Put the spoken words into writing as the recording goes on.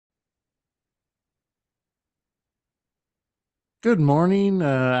Good morning,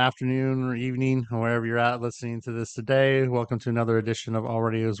 afternoon, or evening, wherever you're at listening to this today. Welcome to another edition of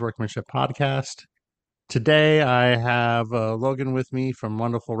Already is Workmanship podcast. Today, I have Logan with me from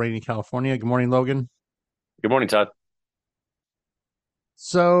wonderful rainy California. Good morning, Logan. Good morning, Todd.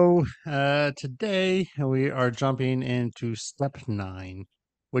 Today we are jumping into step 9,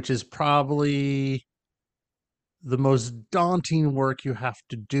 which is probably the most daunting work you have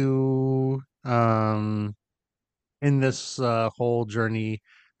to do. In this whole journey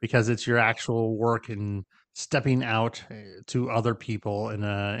because it's your actual work and stepping out to other people in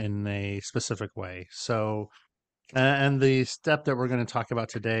a specific way. And the step that we're going to talk about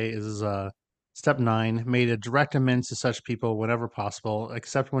today is step 9: made a direct amends to such people whenever possible,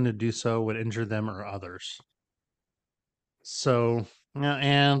 except when to do so would injure them or others.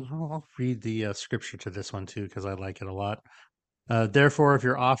 And I'll read the scripture to this one too because I like it a lot. Therefore, if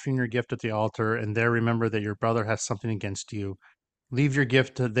you're offering your gift at the altar and there remember that your brother has something against you, leave your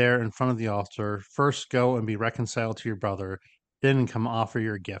gift there in front of the altar. First go and be reconciled to your brother, then come offer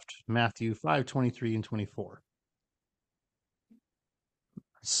your gift. Matthew 5:23 and 24.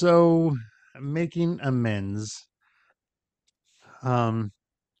 So making amends. Um,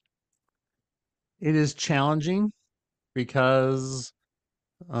 it is challenging because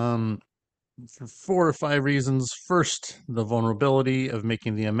um for 4 or 5 reasons. First, the vulnerability of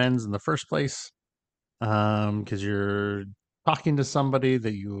making the amends in the first place. Because you're talking to somebody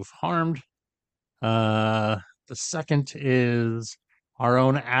that you've harmed. Uh, the second is our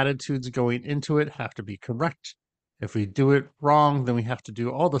own attitudes going into it have to be correct. If we do it wrong, then we have to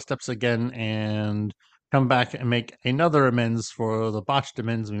do all the steps again and come back and make another amends for the botched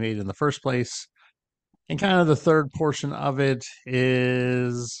amends we made in the first place. And kind of the third portion of it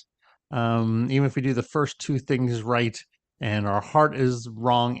is even if we do the first two things right and our heart is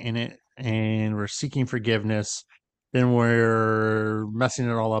wrong in it and we're seeking forgiveness, then we're messing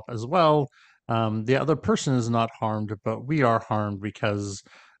it all up as well. The other person is not harmed, but we are harmed because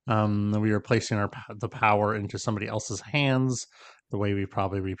we are placing the power into somebody else's hands, the way we've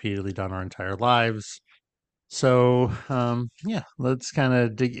probably repeatedly done our entire lives. Yeah, let's kind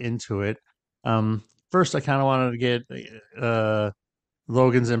of dig into it. Um, First, I kind of wanted to get uh,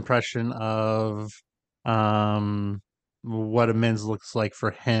 Logan's impression of um, what amends looks like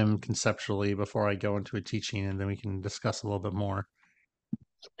for him conceptually before I go into a teaching, and then we can discuss a little bit more.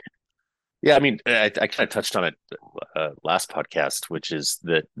 Yeah, I mean, I kind of touched on it last podcast, which is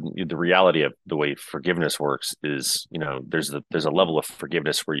that the reality of the way forgiveness works is, there's a level of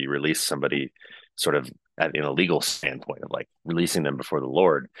forgiveness where you release somebody, sort of in a legal standpoint of like releasing them before the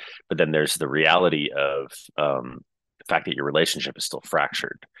Lord, but then there's the reality of the fact that your relationship is still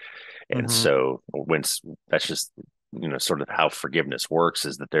fractured, and Mm-hmm. so that's just sort of how forgiveness works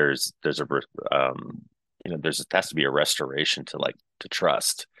is that there's a there's it has to be a restoration to to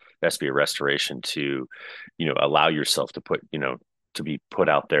trust. There has to be a restoration to allow yourself to to be put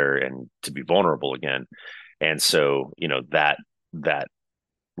out there and to be vulnerable again. And so that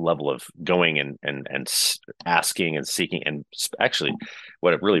level of going and asking and seeking, and actually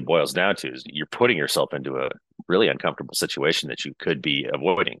what it really boils down to is you're putting yourself into a really uncomfortable situation that you could be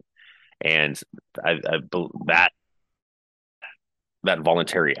avoiding. And I that that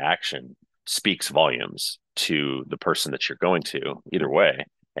voluntary action speaks volumes to the person that you're going to either way,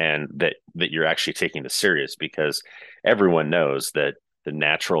 and that you're actually taking this serious, because everyone knows that the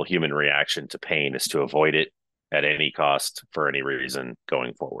natural human reaction to pain is to avoid it at any cost for any reason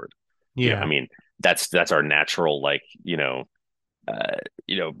going forward. I Yeah, mean, that's our natural, uh,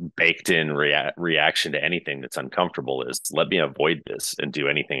 baked in reaction to anything that's uncomfortable is, let me avoid this and do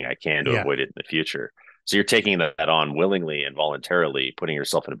anything I can to yeah, avoid it in the future. So you're taking that on willingly and voluntarily, putting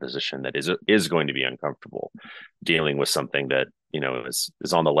yourself in a position that is going to be uncomfortable, dealing with something that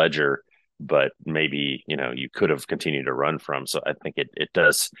is on the ledger, but maybe you could have continued to run from. So I think it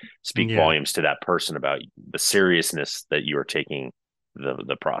does speak yeah, volumes to that person about the seriousness that you are taking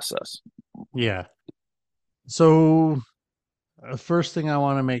the process. yeah. So, first thing I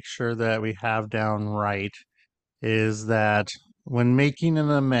want to make sure that we have down right is that when making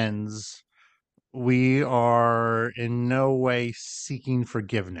an amends, we are in no way seeking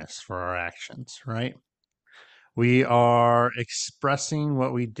forgiveness for our actions, right? We are expressing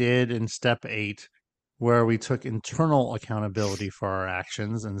what we did in step 8, where we took internal accountability for our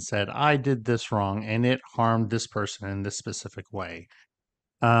actions and said, I did this wrong and it harmed this person in this specific way.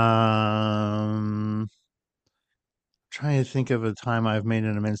 Trying to think of a time I've made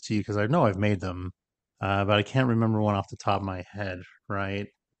an amends to you because I know I've made them, but I can't remember one off the top of my head, right?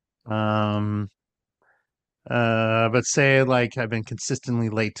 Um, but say like I've been consistently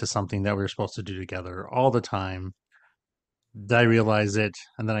late to something that we were supposed to do together all the time. I realized it,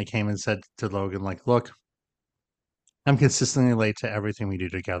 and then I came and said to Logan, like, look, I'm consistently late to everything we do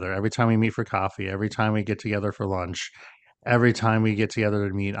together. Every time we meet for coffee, every time we get together for lunch, every time we get together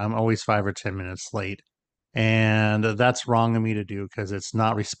to meet, I'm always 5 or 10 minutes late. And that's wrong of me to do because it's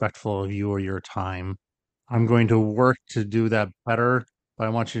not respectful of you or your time. I'm going to work to do that better, but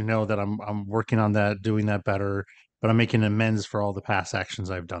I want you to know that I'm working on that, doing that better, but I'm making amends for all the past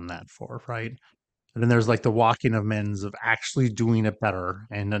actions I've done that for, right? And then there's like the walking amends of actually doing it better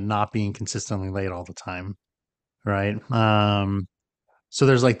and not being consistently late all the time, right? So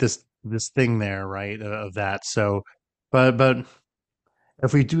there's like this thing there, right, of that. So, but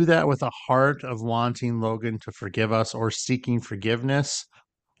if we do that with a heart of wanting Logan to forgive us or seeking forgiveness,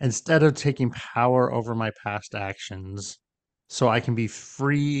 instead of taking power over my past actions, so I can be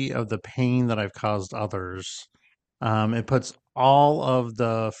free of the pain that I've caused others, it puts all of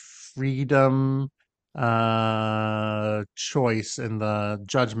the freedom, choice, and the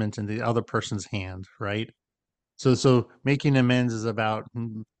judgment in the other person's hand, right? So making amends is about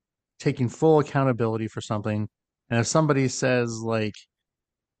taking full accountability for something. And if somebody says like,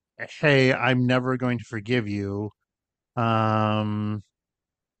 "Hey, I'm never going to forgive you," um,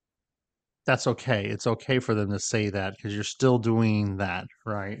 that's okay. It's okay for them to say that because you're still doing that,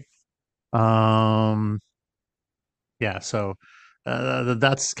 right? Um, yeah. So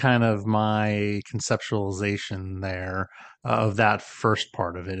that's kind of my conceptualization there of that first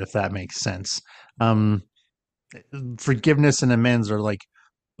part of it, if that makes sense. Um, Forgiveness and amends are like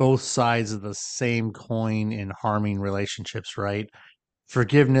both sides of the same coin in harming relationships, right?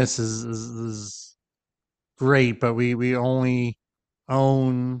 Forgiveness is great, but we only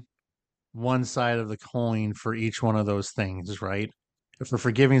own one side of the coin for each one of those things, right? If we're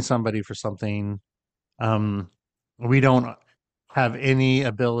forgiving somebody for something, um, we don't have any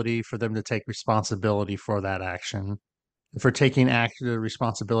ability for them to take responsibility for that action. If we're taking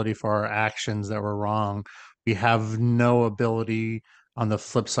responsibility for our actions that were wrong, we have no ability on the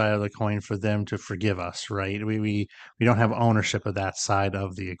flip side of the coin for them to forgive us, right? We don't have ownership of that side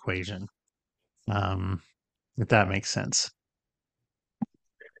of the equation. Um, if that makes sense.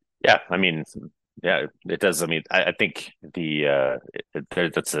 Yeah, I mean, yeah, it does. I mean, I think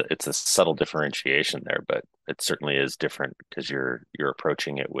that's it's a subtle differentiation there, but it certainly is different because you're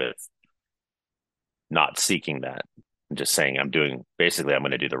approaching it with not seeking that, just saying I'm doing basically I'm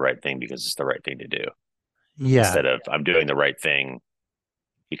going to do the right thing because it's the right thing to do Yeah, instead of I'm doing the right thing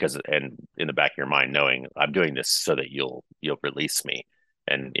because and in the back of your mind knowing I'm doing this so that you'll release me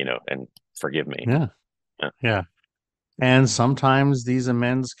and and forgive me. yeah, Yeah, yeah. And sometimes these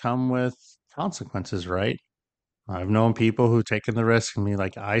amends come with consequences, right? I've known people who've taken the risk and be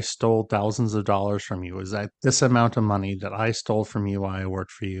like, I stole thousands of dollars from you. Is that this amount of money that I stole from you while I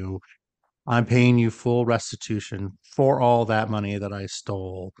worked for you? I'm paying you full restitution for all that money that I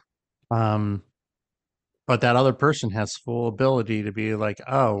stole. Um, but that other person has full ability to be like,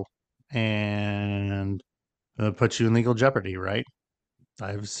 oh, and put you in legal jeopardy, right?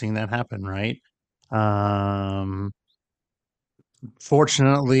 I've seen that happen, right? Um,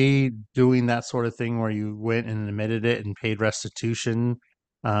 Fortunately, doing that sort of thing where you went and admitted it and paid restitution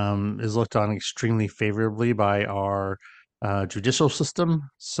is looked on extremely favorably by our judicial system.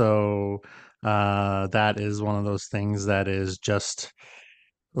 So that is one of those things that is just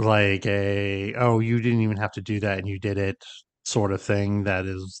like oh, you didn't even have to do that and you did it sort of thing that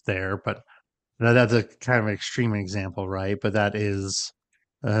is there. But that's a kind of extreme example, right? But that is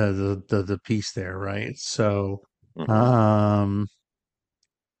the piece there, right? So. mm-hmm. Um,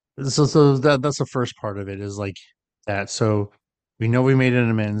 so that's the first part of it is like that. So we know we made an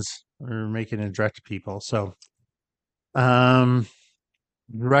amends. We're making it direct to people. So um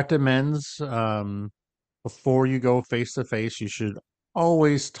direct amends, before you go face to face, you should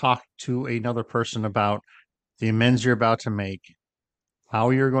always talk to another person about the amends you're about to make, how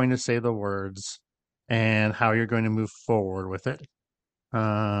you're going to say the words, and how you're going to move forward with it.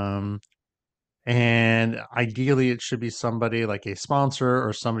 Um And ideally, it should be somebody like a sponsor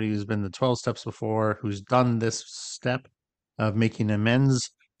or somebody who's been the 12 steps before, who's done this step of making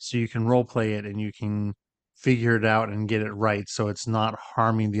amends. So you can role play it and you can figure it out and get it right. So it's not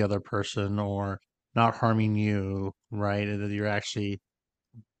harming the other person or not harming you, right? And that you're actually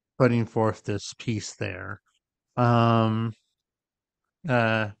putting forth this piece there. Um,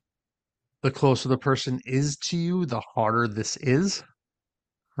 uh, the closer the person is to you, the harder this is,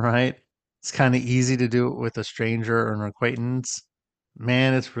 right? It's kind of easy to do it with a stranger or an acquaintance.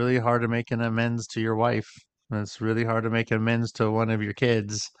 Man, it's really hard to make an amends to your wife. It's really hard to make amends to one of your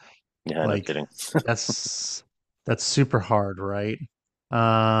kids. Yeah, no Like kidding. that's that's super hard, right?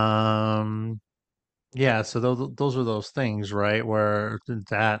 Um Yeah, so those are those things, right? Where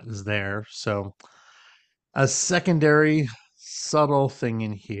that is there. So a secondary subtle thing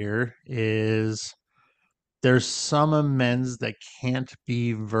in here is there's some amends that can't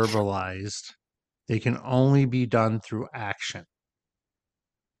be verbalized. They can only be done through action,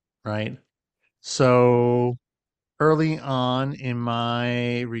 right? So early on in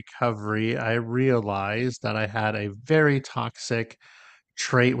my recovery, I realized that I had a very toxic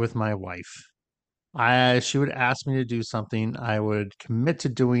trait with my wife. She would ask me to do something, I would commit to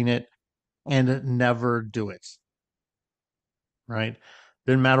doing it and never do it, right?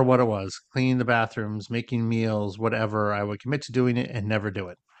 Didn't matter what it was, cleaning the bathrooms, making meals, whatever, I would commit to doing it and never do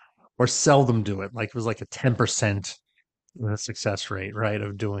it, or seldom do it. Like it was like a 10% success rate, right,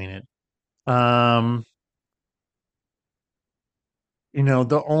 of doing it. Um,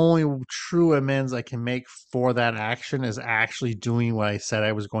 the only true amends I can make for that action is actually doing what I said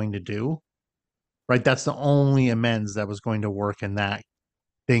I was going to do, right? That's the only amends that was going to work in that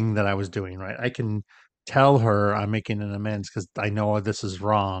thing that I was doing, right? I can tell her I'm making an amends because I know this is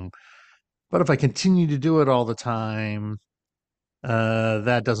wrong. But if I continue to do it all the time,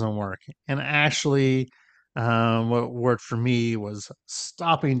 that doesn't work. And actually, what worked for me was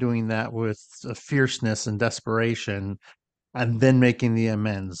stopping doing that with fierceness and desperation and then making the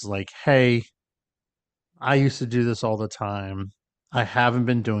amends. Like, hey, I used to do this all the time. I haven't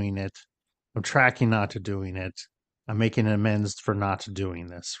been doing it. I'm tracking not to doing it. I'm making amends for not doing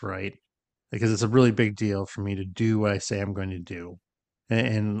this, right? Because it's a really big deal for me to do what I say I'm going to do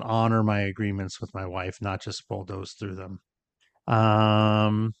and honor my agreements with my wife, not just bulldoze through them.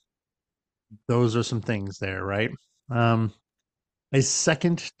 Um, those are some things there, right? Um, a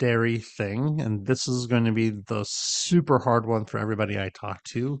secondary thing, and this is going to be the super hard one for everybody I talk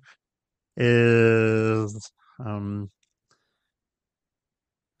to, is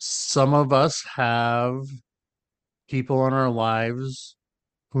some of us have people in our lives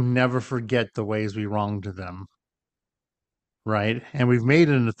who never forget the ways we wronged them, right? And we've made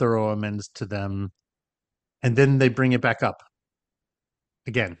a thorough amends to them, and then they bring it back up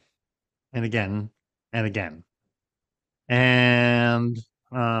again and again and again. And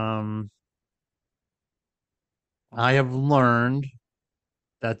um, I have learned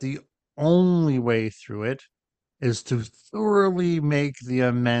that the only way through it is to thoroughly make the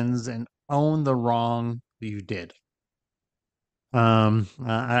amends and own the wrong that you did.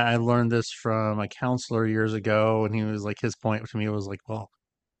 I learned this from a counselor years ago, and he was like, his point to me was like, well,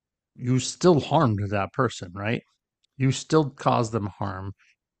 you still harmed that person, right? You still caused them harm.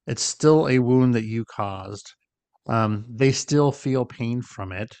 It's still a wound that you caused. They still feel pain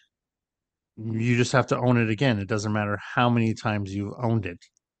from it. You just have to own it again. It doesn't matter how many times you've owned it.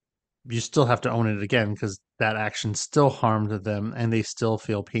 You still have to own it again because that action still harmed them and they still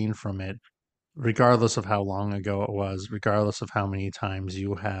feel pain from it, regardless of how long ago it was, regardless of how many times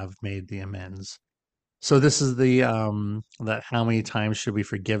you have made the amends. So this is the that how many times should we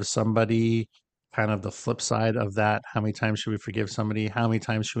forgive somebody? Kind of the flip side of that. How many times should we forgive somebody? How many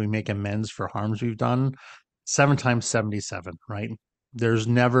times should we make amends for harms we've done? 7 times 77, right? There's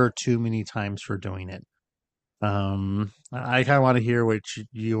never too many times for doing it. I kind of want to hear what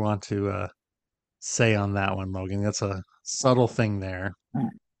you want to say on that one, Logan. That's a subtle thing there.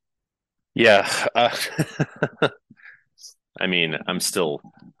 Yeah. I mean, I'm still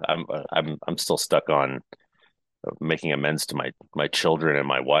stuck on making amends to my children and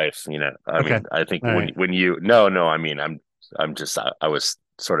my wife. I Okay. mean, I think All when right. when you no no, I mean, I was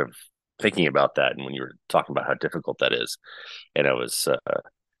sort of thinking about that, and when you were talking about how difficult that is, and I was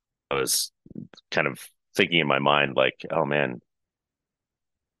kind of thinking in my mind like, oh man,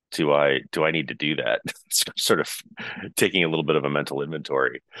 do I need to do that? Sort of taking a little bit of a mental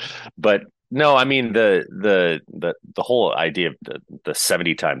inventory. But no, I mean the whole idea of the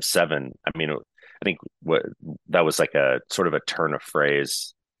 70 times seven. I mean, I think what that was like a sort of a turn of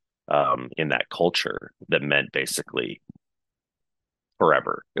phrase in that culture that meant basically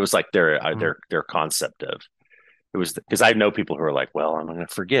forever. It was like Mm, their concept of it was because I know people who are like, well, I'm going to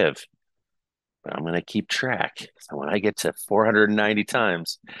forgive, but I'm going to keep track. So when I get to 490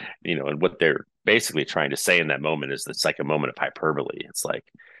 times, and what they're basically trying to say in that moment is it's like a moment of hyperbole. It's like,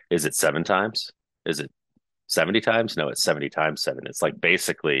 is it 7 times? Is it 70 times? No, it's 70 times seven. It's like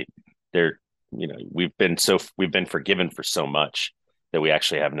basically they're, we've been forgiven for so much that we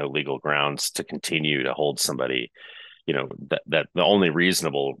actually have no legal grounds to continue to hold somebody, that the only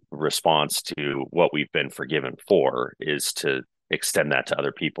reasonable response to what we've been forgiven for is to extend that to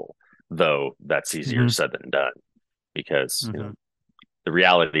other people, though that's easier hmm said than done because, hmm the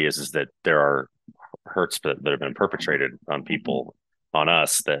reality is that there are hurts that have been perpetrated on people, on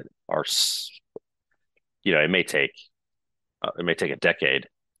us, that are it may take a decade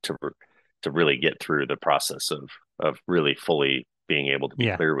to to really get through the process of really fully being able to be Yeah.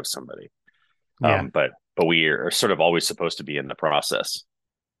 clear with somebody. Yeah. But we are sort of always supposed to be in the process.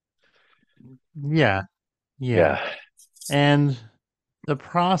 Yeah. Yeah. Yeah. And the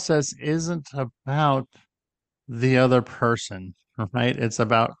process isn't about the other person, right? It's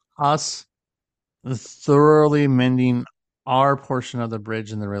about us thoroughly mending our portion of the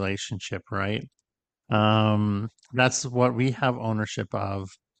bridge in the relationship, right? That's what we have ownership of.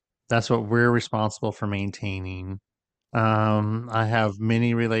 That's what we're responsible for maintaining. I have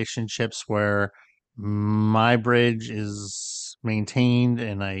many relationships where my bridge is maintained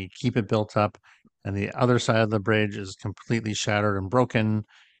and I keep it built up, and the other side of the bridge is completely shattered and broken.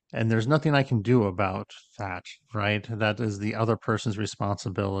 And there's nothing I can do about that, right? That is the other person's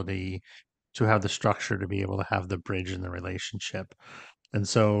responsibility to have the structure to be able to have the bridge in the relationship. And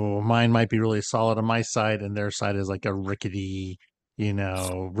so mine might be really solid on my side, and their side is like a rickety,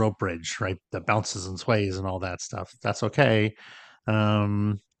 rope bridge, right? That bounces and sways and all that stuff. That's okay.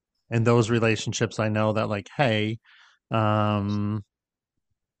 Um, in those relationships, I know that, like, hey, um,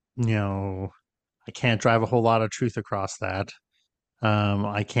 you know, I can't drive a whole lot of truth across that.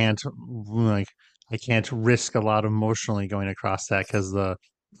 I can't like I can't risk a lot emotionally going across that because the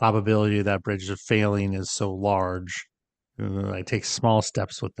probability of that bridge of failing is so large. I take small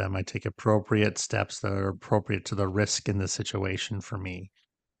steps with them. I take appropriate steps that are appropriate to the risk in the situation for me.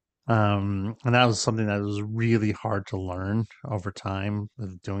 And that was something that was really hard to learn over time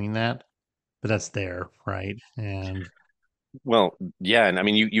with doing that, but that's there, right? And Well, yeah, and I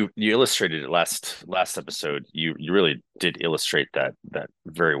mean, you illustrated it last episode. You really did illustrate that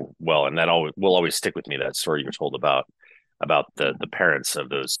very well, and that always will always stick with me. That story you told about the parents of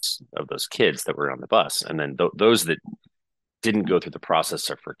those kids that were on the bus, and then those that didn't go through the process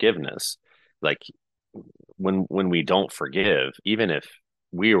of forgiveness. Like when we don't forgive, even if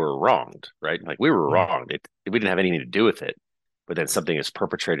we were wronged, right? Like we were yeah, wronged. We didn't have anything to do with it, but then something is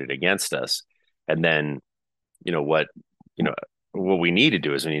perpetrated against us, and then you know what you know what we need to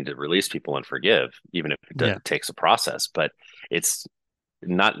do is we need to release people and forgive, even if yeah, it takes a process. But it's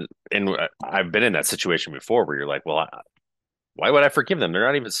not. And I've been in that situation before where you're like, well, why would I forgive them? They're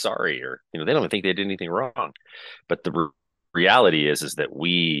not even sorry, or they don't even think they did anything wrong. But the reality is that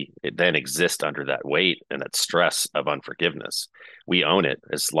we then exist under that weight and that stress of unforgiveness. We own it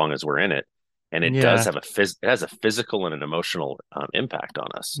as long as we're in it, and it does yeah. have it has a physical and an emotional impact on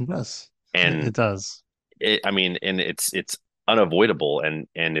us. It does. It And does. I mean, and it's unavoidable, and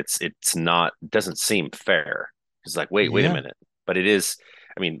it's not doesn't seem fair. It's like, wait a Yeah, minute, but it is.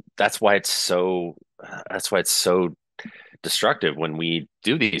 I mean, that's why it's so destructive when we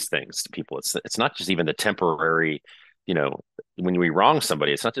do these things to people. It's not just even the temporary, you know, when we wrong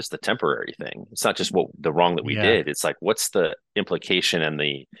somebody, it's not just the temporary thing. It's not just what the wrong that we yeah, did. It's like what's the implication and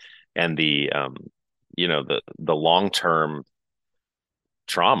the the long term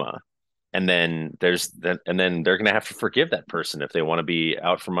trauma. And then and then they're going to have to forgive that person if they want to be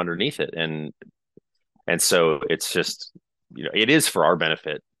out from underneath it. And so it's just it is for our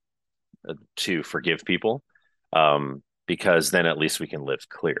benefit to forgive people, because then at least we can live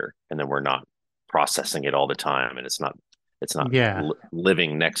clear, and then we're not processing it all the time, and it's not yeah,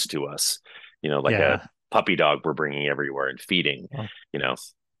 living next to us, like a yeah. puppy dog we're bringing everywhere and feeding, Well, you know.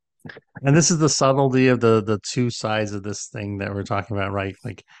 and this is the subtlety of the two sides of this thing that we're talking about, right?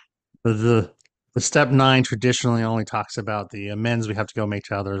 Like the the step nine traditionally only talks about the amends we have to go make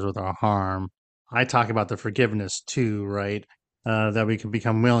to others with our harm. I talk about the forgiveness too, right? That we can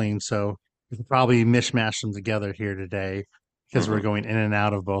become willing. So we can probably mishmash them together here today because we're Hmm. going in and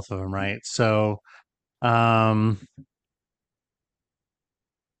out of both of them, right? Um,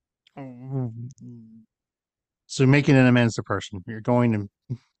 so making an amends to person, you're going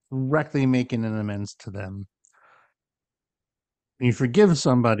to directly making an amends to them. When you forgive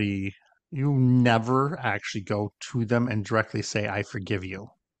somebody, you never actually go to them and directly say, I forgive you,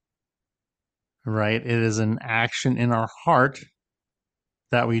 right? It is an action in our heart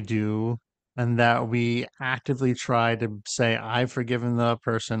that we do and that we actively try to say, I've forgiven the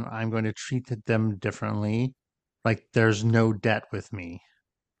person. I'm going to treat them differently. Like there's no debt with me,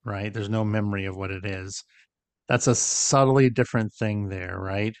 right? There's no memory of what it is. That's a subtly different thing there,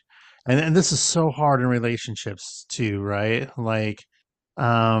 right? And this is so hard in relationships too, right? Like,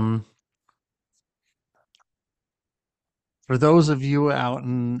 um, for those of you out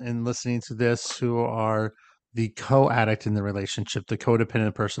and listening to this who are the co-addict in the relationship, the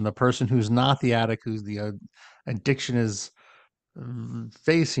codependent person, the person who's not the addict, who's the addiction is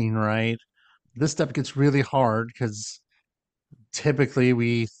facing, right? This step gets really hard because typically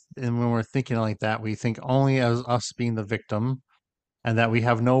we and when we're thinking like that, we think only as us being the victim and that we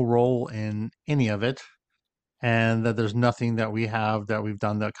have no role in any of it and that there's nothing that we have that we've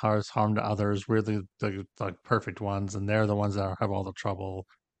done that causes harm to others. We're the perfect ones and they're the ones that have all the trouble,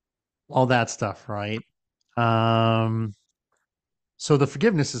 all that stuff, right? Um, so the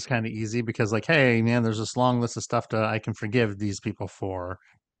forgiveness is kind of easy because like, hey, man, there's this long list of stuff that I can forgive these people for.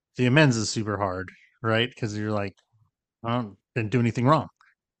 The amends is super hard, right? Because you're like, didn't do anything wrong.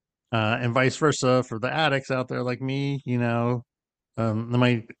 And vice versa for the addicts out there like me,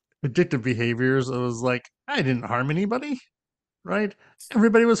 my addictive behaviors, it was like, I didn't harm anybody, right?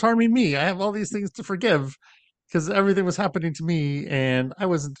 Everybody was harming me. I have all these things to forgive because everything was happening to me and I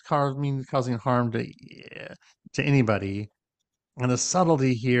wasn't causing harm to anybody. And the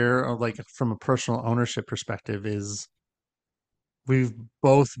subtlety here, of like from a personal ownership perspective, is we've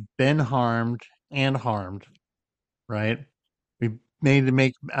both been harmed and harmed, right? We made to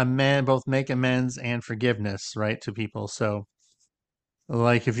make both make amends and forgiveness, right, to people. So,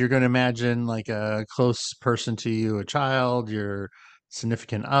 like, if you're going to imagine like a close person to you, a child, your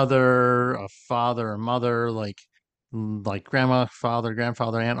significant other, a father or mother, like grandma, father,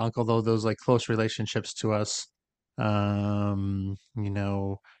 grandfather, aunt, uncle, though those like close relationships to us, um, you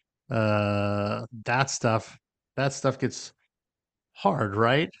know, that stuff gets hard,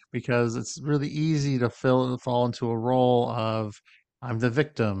 right? Because it's really easy to fall into a role of I'm the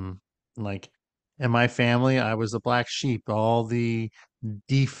victim. Like in my family, I was the black sheep. All the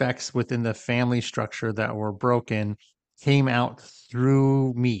defects within the family structure that were broken came out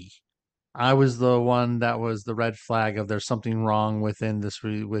through me. I was the one that was the red flag of there's something wrong within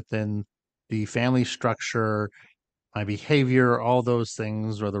the family structure, my behavior, all those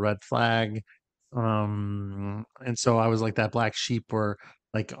things were the red flag. And so I was like that black sheep where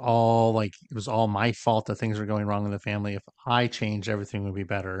like it was all my fault that things were going wrong in the family. If I changed, everything would be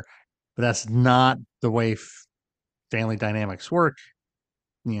better. But that's not the way family dynamics work.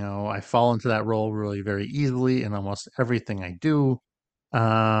 I fall into that role really very easily in almost everything I do.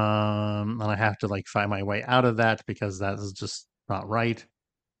 And I have to like find my way out of that because that is just not right.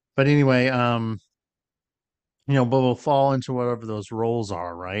 But anyway, but we'll fall into whatever those roles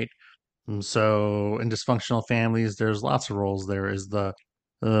are, right? And so in dysfunctional families, there's lots of roles. There is the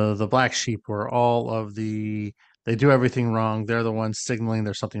black sheep where they do everything wrong. They're the ones signaling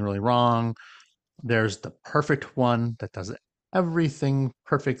there's something really wrong. There's the perfect one that does everything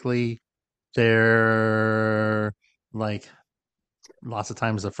perfectly. They're like lots of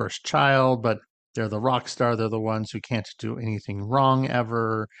times the first child, but they're the rock star. They're the ones who can't do anything wrong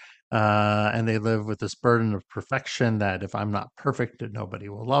ever. And they live with this burden of perfection that if I'm not perfect, that nobody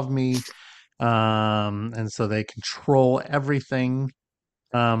will love me. And so they control everything.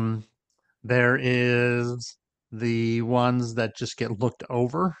 Um, there is the ones that just get looked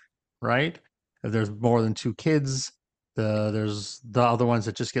over, right? If there's more than two kids, there's the other ones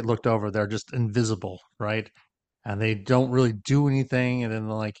that just get looked over. They're just invisible, right? And they don't really do anything. And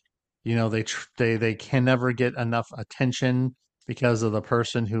then they can never get enough attention because of the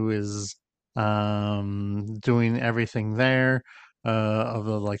person who is doing everything there, of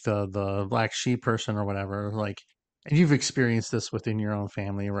the black sheep person or whatever. Like, and you've experienced this within your own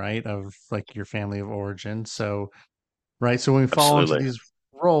family, right? Of like your family of origin. So, right. So when we fall into Absolutely. these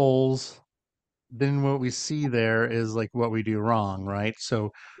roles, then what we see there is like what we do wrong, right?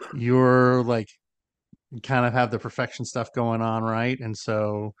 So you're like kind of have the perfection stuff going on, right? And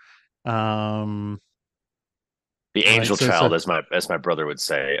so, um, The right. angel So child, as my brother would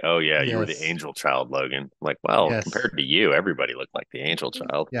say. Oh yeah, you were the yes, angel child, Logan. I'm like, well, yes, compared to you, everybody looked like the angel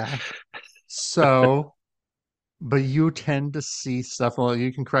child. yeah. So, but you tend to see stuff. Well,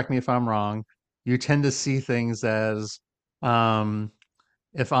 you can correct me if I'm wrong. You tend to see things as, um,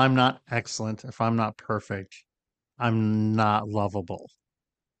 if I'm not excellent, if I'm not perfect, I'm not lovable,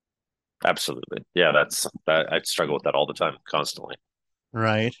 Absolutely. Yeah, that's that. I struggle with that all the time, constantly.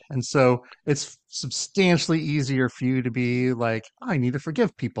 right? And so it's substantially easier for you to be like, I need to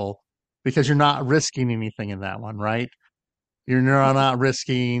forgive people because you're not risking anything in that one, right? You're not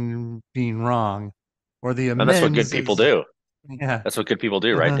risking being wrong. Or the And that's what good amends people is, do. yeah, That's what good people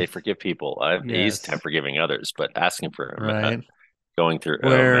do, right? uh-huh, They forgive people. I easy time yes, forgiving others, but asking for right. going through.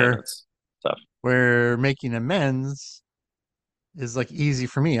 Oh man, Where that's tough. making amends is like easy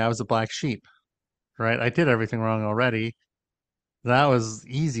for me. I was a black sheep, right? I did everything wrong already. That was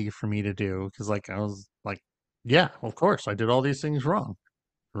easy for me to do because, like, I was like, yeah, of course, I did all these things wrong,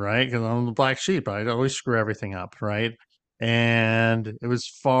 right? Because I'm the black sheep. I'd always screw everything up, right? And it was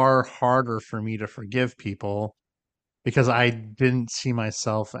far harder for me to forgive people because I didn't see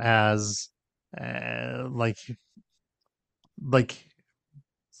myself as uh, like like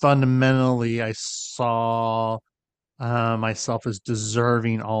fundamentally I saw myself as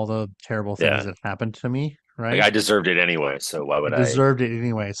deserving all the terrible things Yeah. that happened to me, Like right? I deserved it anyway, so why I would I? deserved it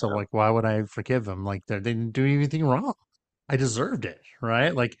anyway. So Um, like, why would I forgive them? Like they didn't do anything wrong. I deserved it,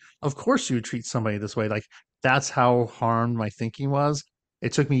 right? Like, of course you would treat somebody this way. Like that's how harmed my thinking was.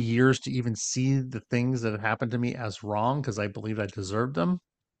 It took me years to even see the things that had happened to me as wrong because I believed I deserved them,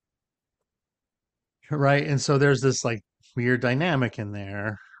 right? And so there's this like weird dynamic in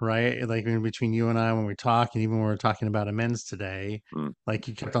there, right? Like in between you and I when we talk, and even when we are talking about amends today, mm. like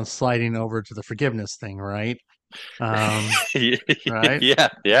you kept on sliding over to the forgiveness thing, right? Um, right, Yeah,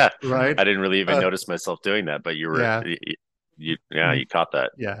 yeah. right. I didn't really even Uh, notice myself doing that, but yeah, yeah, you caught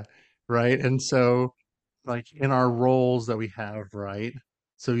that. yeah, right. And so, like in our roles that we have, right?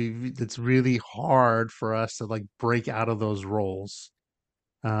 So it's really hard for us to like break out of those roles,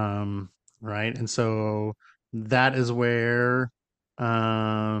 um, right? And so that is where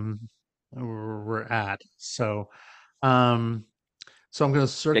um we're at. Um, so I'm going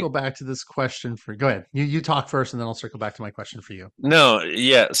to circle back to this question for. Go ahead. You talk first, and then I'll circle back to my question for you. No,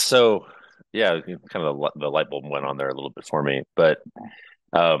 yeah. So, yeah, kind of the light bulb went on there a little bit for me, but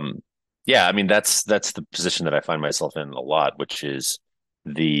um, yeah. I mean, that's the position that I find myself in a lot, which is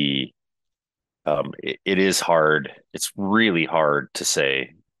the it is hard. It's really hard to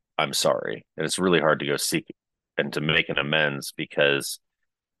say I'm sorry, and it's really hard to go seek and to make an amends because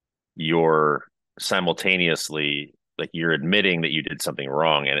you're simultaneously like you're admitting that you did something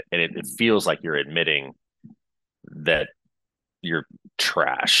wrong, and it feels like you're admitting that you're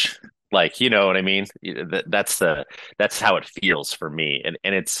trash. Like, you know what I mean? That's how it feels for me. And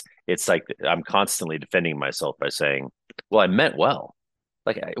it's like I'm constantly defending myself by saying, well, I meant well.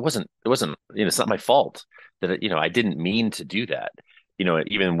 Like it wasn't, it's not my fault that, I didn't mean to do that.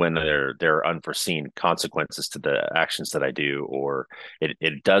 Even when there are unforeseen consequences to the actions that I do, or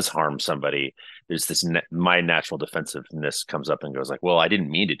it does harm somebody, there's my natural defensiveness comes up and goes like, well, I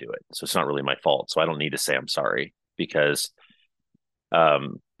didn't mean to do it. So it's not really my fault. So I don't need to say I'm sorry because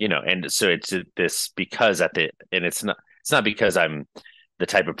and so it's this because at the and it's not because I'm the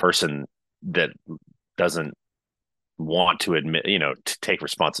type of person that doesn't want to admit, to take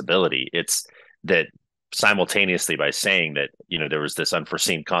responsibility. It's that simultaneously by saying that, there was this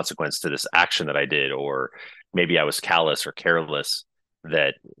unforeseen consequence to this action that I did, or maybe I was callous or careless,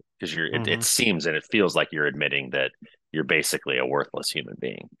 that because it Hmm. seems and it feels like you're admitting that you're basically a worthless human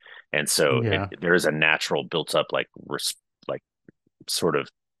being. And so Yeah. there is a natural built up like sort of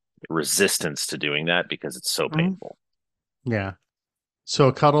resistance to doing that because it's so Hmm. painful. Yeah.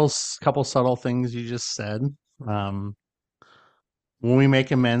 So couple subtle things you just said. Um, when we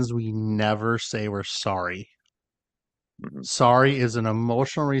make amends, we never say we're sorry. Mm-hmm. Sorry is an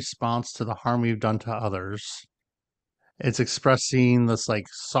emotional response to the harm we've done to others. It's expressing this like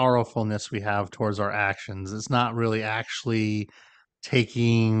sorrowfulness we have towards our actions. It's not really actually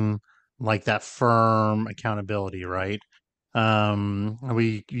taking like that firm accountability, right?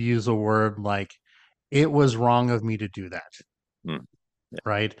 We use a word like, it was wrong of me to do that, Mm. Yeah.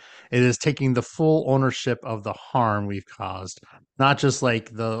 right? It is taking the full ownership of the harm we've caused, not just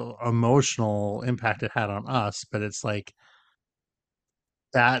like the emotional impact it had on us, but it's like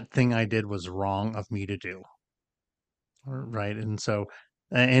that thing I did was wrong of me to do, right? And so,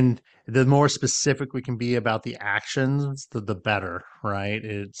 and the more specific we can be about the actions, the better, right?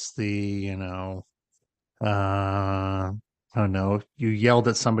 It's I don't know, you yelled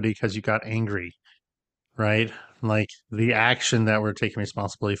at somebody because you got angry, right? Like the action that we're taking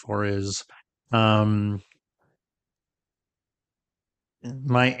responsibility for is, um,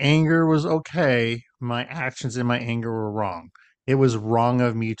 my anger was okay. My actions in my anger were wrong. It was wrong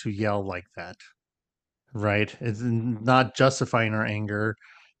of me to yell like that, right? It's not justifying our anger.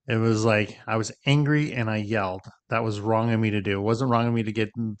 It was like I was angry and I yelled. That was wrong of me to do. It wasn't wrong of me to get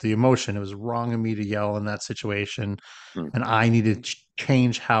the emotion. It was wrong of me to yell in that situation, Mm. and I need to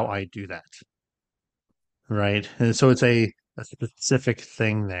change how I do that, right? And so it's a specific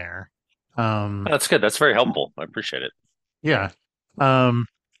thing there. That's good. That's very helpful. I appreciate it. Yeah. Um,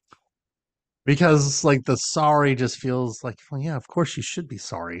 because like the sorry just feels like, well, yeah, of course you should be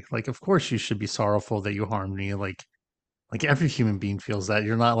sorry. Like, of course you should be sorrowful that you harmed me. Like every human being feels that.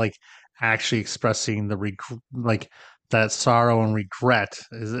 You're not like actually expressing the like that sorrow and regret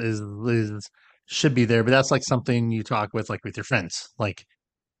is should be there, but that's like something you talk with like with your friends. Like,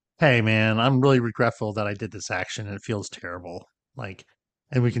 hey man, I'm really regretful that I did this action and it feels terrible. Like,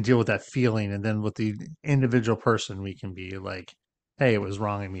 and we can deal with that feeling, and then with the individual person we can be like, hey, it was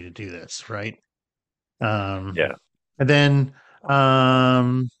wrong of me to do this, right? Yeah. And then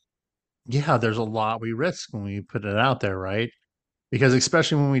um yeah, there's a lot we risk when we put it out there, right? Because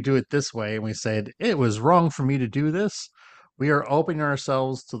especially when we do it this way and we said, it was wrong for me to do this, we are opening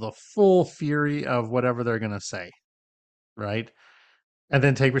ourselves to the full fury of whatever they're going to say, right? And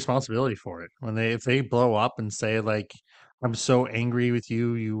then take responsibility for it. If they blow up and say, like, I'm so angry with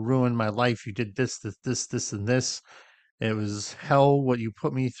you, you ruined my life, you did this, and this, it was hell what you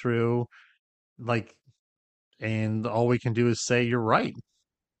put me through, like, and all we can do is say, you're right.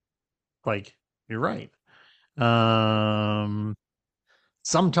 Like, you're right. Um,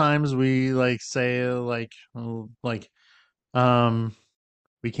 Sometimes we like say um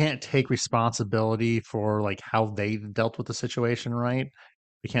we can't take responsibility for like how they dealt with the situation, right?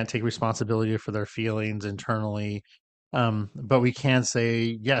 We can't take responsibility for their feelings internally. But we can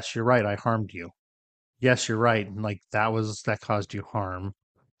say, yes, you're right, I harmed you. Yes, you're right. And like that caused you harm.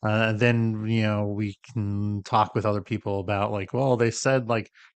 And then, we can talk with other people about like, well, they said like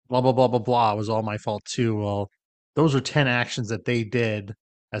blah blah blah blah blah, it was all my fault too. Well, those are 10 actions that they did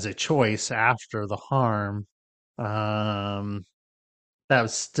as a choice after the harm. Um, that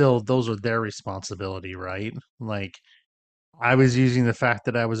was still those are their responsibility, right? Like I was using the fact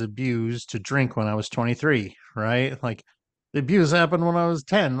that I was abused to drink when I was 23, right? Like the abuse happened when I was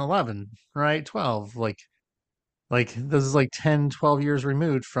 10, 11, right? 12. Like this is like 10, 12 years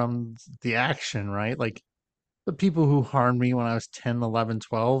removed from the action, right? Like the people who harmed me when I was 10, 11,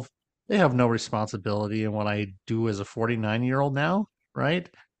 12, they have no responsibility in what I do as a 49-year-old now, right?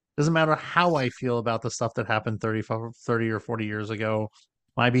 Doesn't matter how I feel about the stuff that happened 30 or 40 years ago.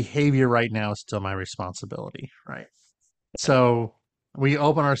 My behavior right now is still my responsibility, right? So we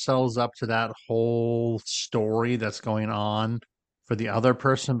open ourselves up to that whole story that's going on for the other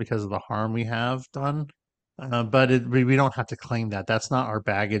person because of the harm we have done. But we don't have to claim that. That's not our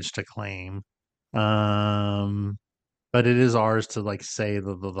baggage to claim. Um, but it is ours to like say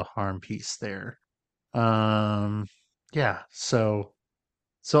the harm piece there. Um, yeah. So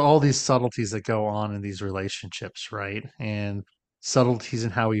all these subtleties that go on in these relationships, right? And subtleties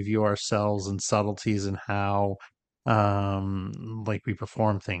in how we view ourselves and subtleties in how like we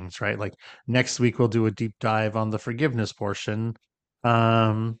perform things, right? Like next week we'll do a deep dive on the forgiveness portion.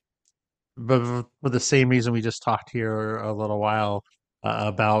 Um but for the same reason we just talked here a little while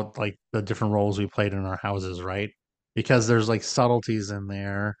about like the different roles we played in our houses, right? Because there's like subtleties in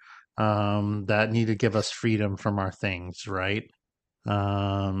there that need to give us freedom from our things, right?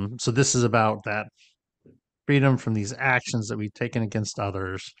 So this is about that freedom from these actions that we've taken against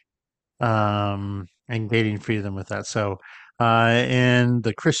others, and gaining freedom with that. So, in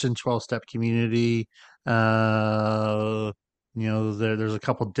the Christian 12-step community, uh, there's a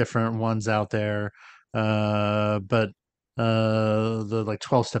couple different ones out there, but the like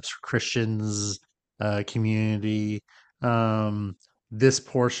 12 steps for Christians community, um, this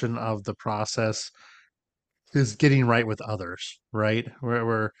portion of the process is getting right with others, right?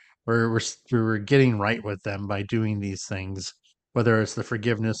 We're getting right with them by doing these things, whether it's the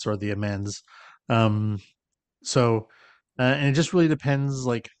forgiveness or the amends. Um, so, and it just really depends,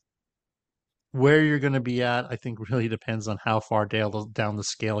 like where you're going to be at. I think really depends on how far down the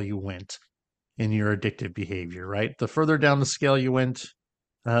scale you went in your addictive behavior, right? The further down the scale you went,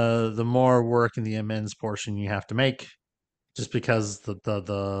 the more work in the amends portion you have to make, just because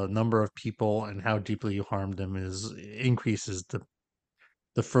the number of people and how deeply you harmed them is increases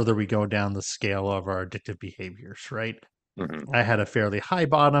the further we go down the scale of our addictive behaviors, right? Hmm. I had a fairly high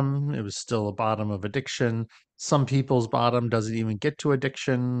bottom. It was still a bottom of addiction. Some people's bottom doesn't even get to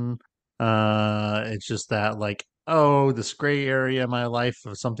addiction. It's just that, like, oh, this gray area in my life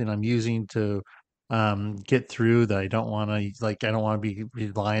of something I'm using to get through that I don't want to, like, I don't want to be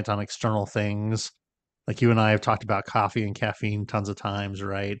reliant on external things. Like you and I have talked about coffee and caffeine tons of times,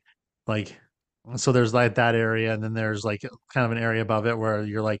 right? Like, so there's like that area, and then there's like kind of an area above it where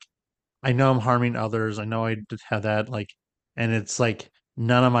you're like, I know I'm harming others. I know I did have that, like, and it's like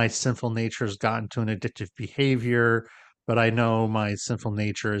none of my sinful nature has gotten to an addictive behavior, but I know my sinful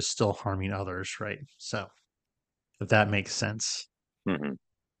nature is still harming others, right? So, if that makes sense. Hmm.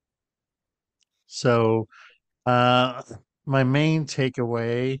 So, uh, my main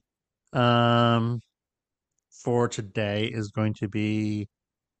takeaway um, for today is going to be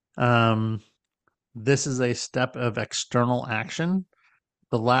um, this is a step of external action.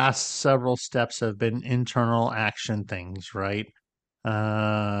 The last several steps have been internal action things, right?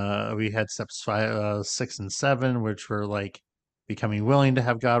 We had steps 6 and 7, which were like becoming willing to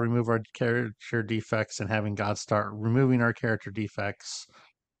have God remove our character defects and having God start removing our character defects.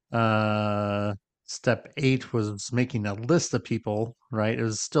 Uh, Step 8 was making a list of people, right? It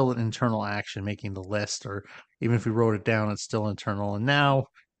was still an internal action, making the list, or even if we wrote it down, it's still internal. And now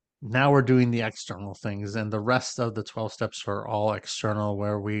now we're doing the external things, and the rest of the 12 steps are all external,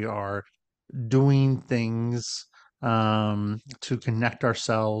 where we are doing things to connect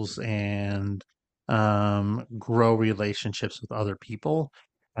ourselves and grow relationships with other people.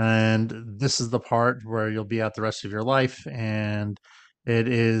 And this is the part where you'll be at the rest of your life, and it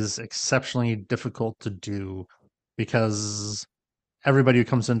is exceptionally difficult to do because everybody who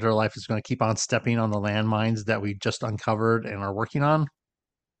comes into our life is going to keep on stepping on the landmines that we just uncovered and are working on,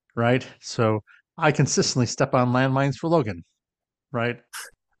 right? So I consistently step on landmines for Logan, right?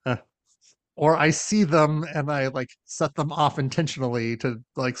 Uh, or I see them and I like set them off intentionally to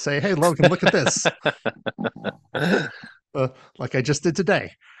like say, "Hey, Logan, look at this," uh, like I just did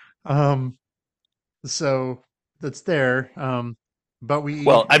today. Um, so that's there. But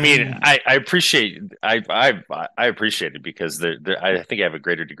Well, I mean, we I appreciate I appreciate it because I think I have a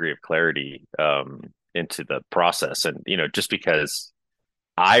greater degree of clarity into the process, and just because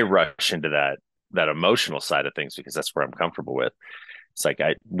I rush into that emotional side of things because that's where I'm comfortable with. It's like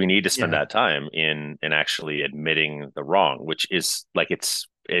we need to spend yeah that time in actually admitting the wrong, which is like it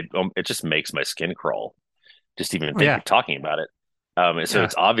just makes my skin crawl just even oh yeah talking about it. And so yeah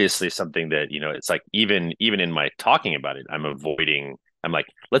it's obviously something that it's like even in my talking about it, I'm avoiding. I'm like,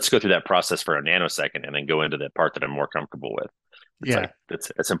 let's go through that process for a nanosecond and then go into the part that I'm more comfortable with. It's like yeah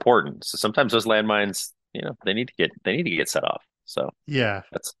it's important. So sometimes those landmines, they need to get set off. So yeah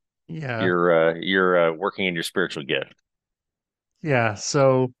that's yeah you're working in your spiritual gift. yeah.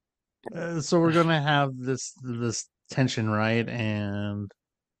 So we're gonna have this tension, right? And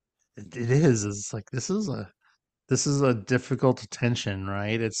it is. It's like this is a difficult tension,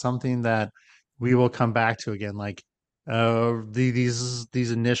 right? It's something that we will come back to again. Like these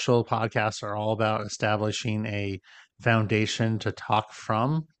initial podcasts are all about establishing a foundation to talk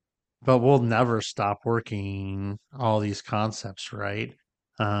from, but we'll never stop working all these concepts, right?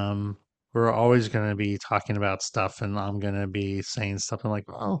 Um, we're always going to be talking about stuff, and I'm going to be saying something like,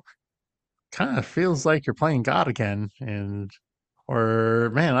 "Oh, kind of feels like you're playing God again," and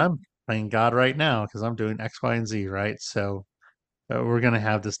or man, I'm playing God right now because I'm doing X, Y, and Z, right? So we're going to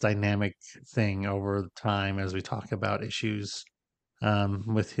have this dynamic thing over time as we talk about issues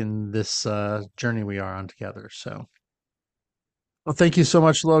within this journey we are on together. So, well, thank you so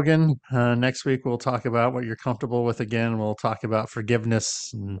much, Logan. Next week, we'll talk about what you're comfortable with again. We'll talk about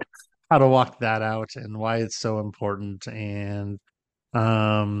forgiveness and how to walk that out and why it's so important, and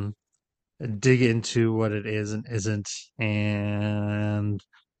um, dig into what it is and isn't. And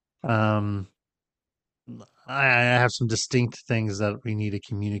um, I have some distinct things that we need to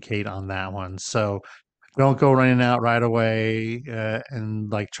communicate on that one. So don't go running out right away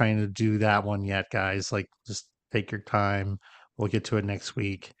and like trying to do that one yet, guys. Like just take your time. We'll get to it next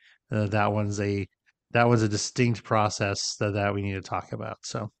week. That one's a distinct process that we need to talk about.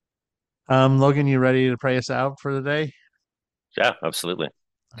 So, Logan, you ready to pray us out for the day? Yeah, absolutely.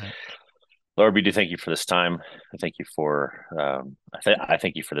 All right. Lord, we do thank you for this time. I thank you for I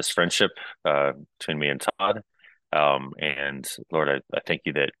thank you for this friendship between me and Todd. And Lord, I thank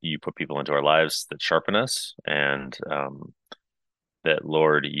you that you put people into our lives that sharpen us, and that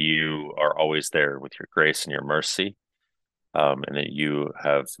Lord, you are always there with your grace and your mercy, and that you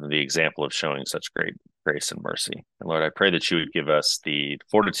have the example of showing such great grace and mercy. And Lord, I pray that you would give us the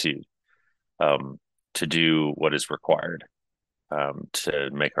fortitude um, to do what is required to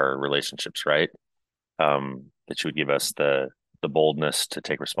make our relationships right. That you would give us the boldness to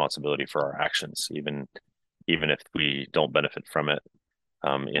take responsibility for our actions, even if we don't benefit from it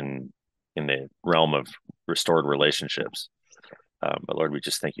in the realm of restored relationships. But Lord, we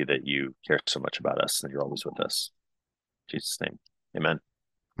just thank you that you care so much about us and you're always with us. In Jesus' name, Amen.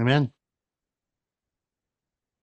 Amen.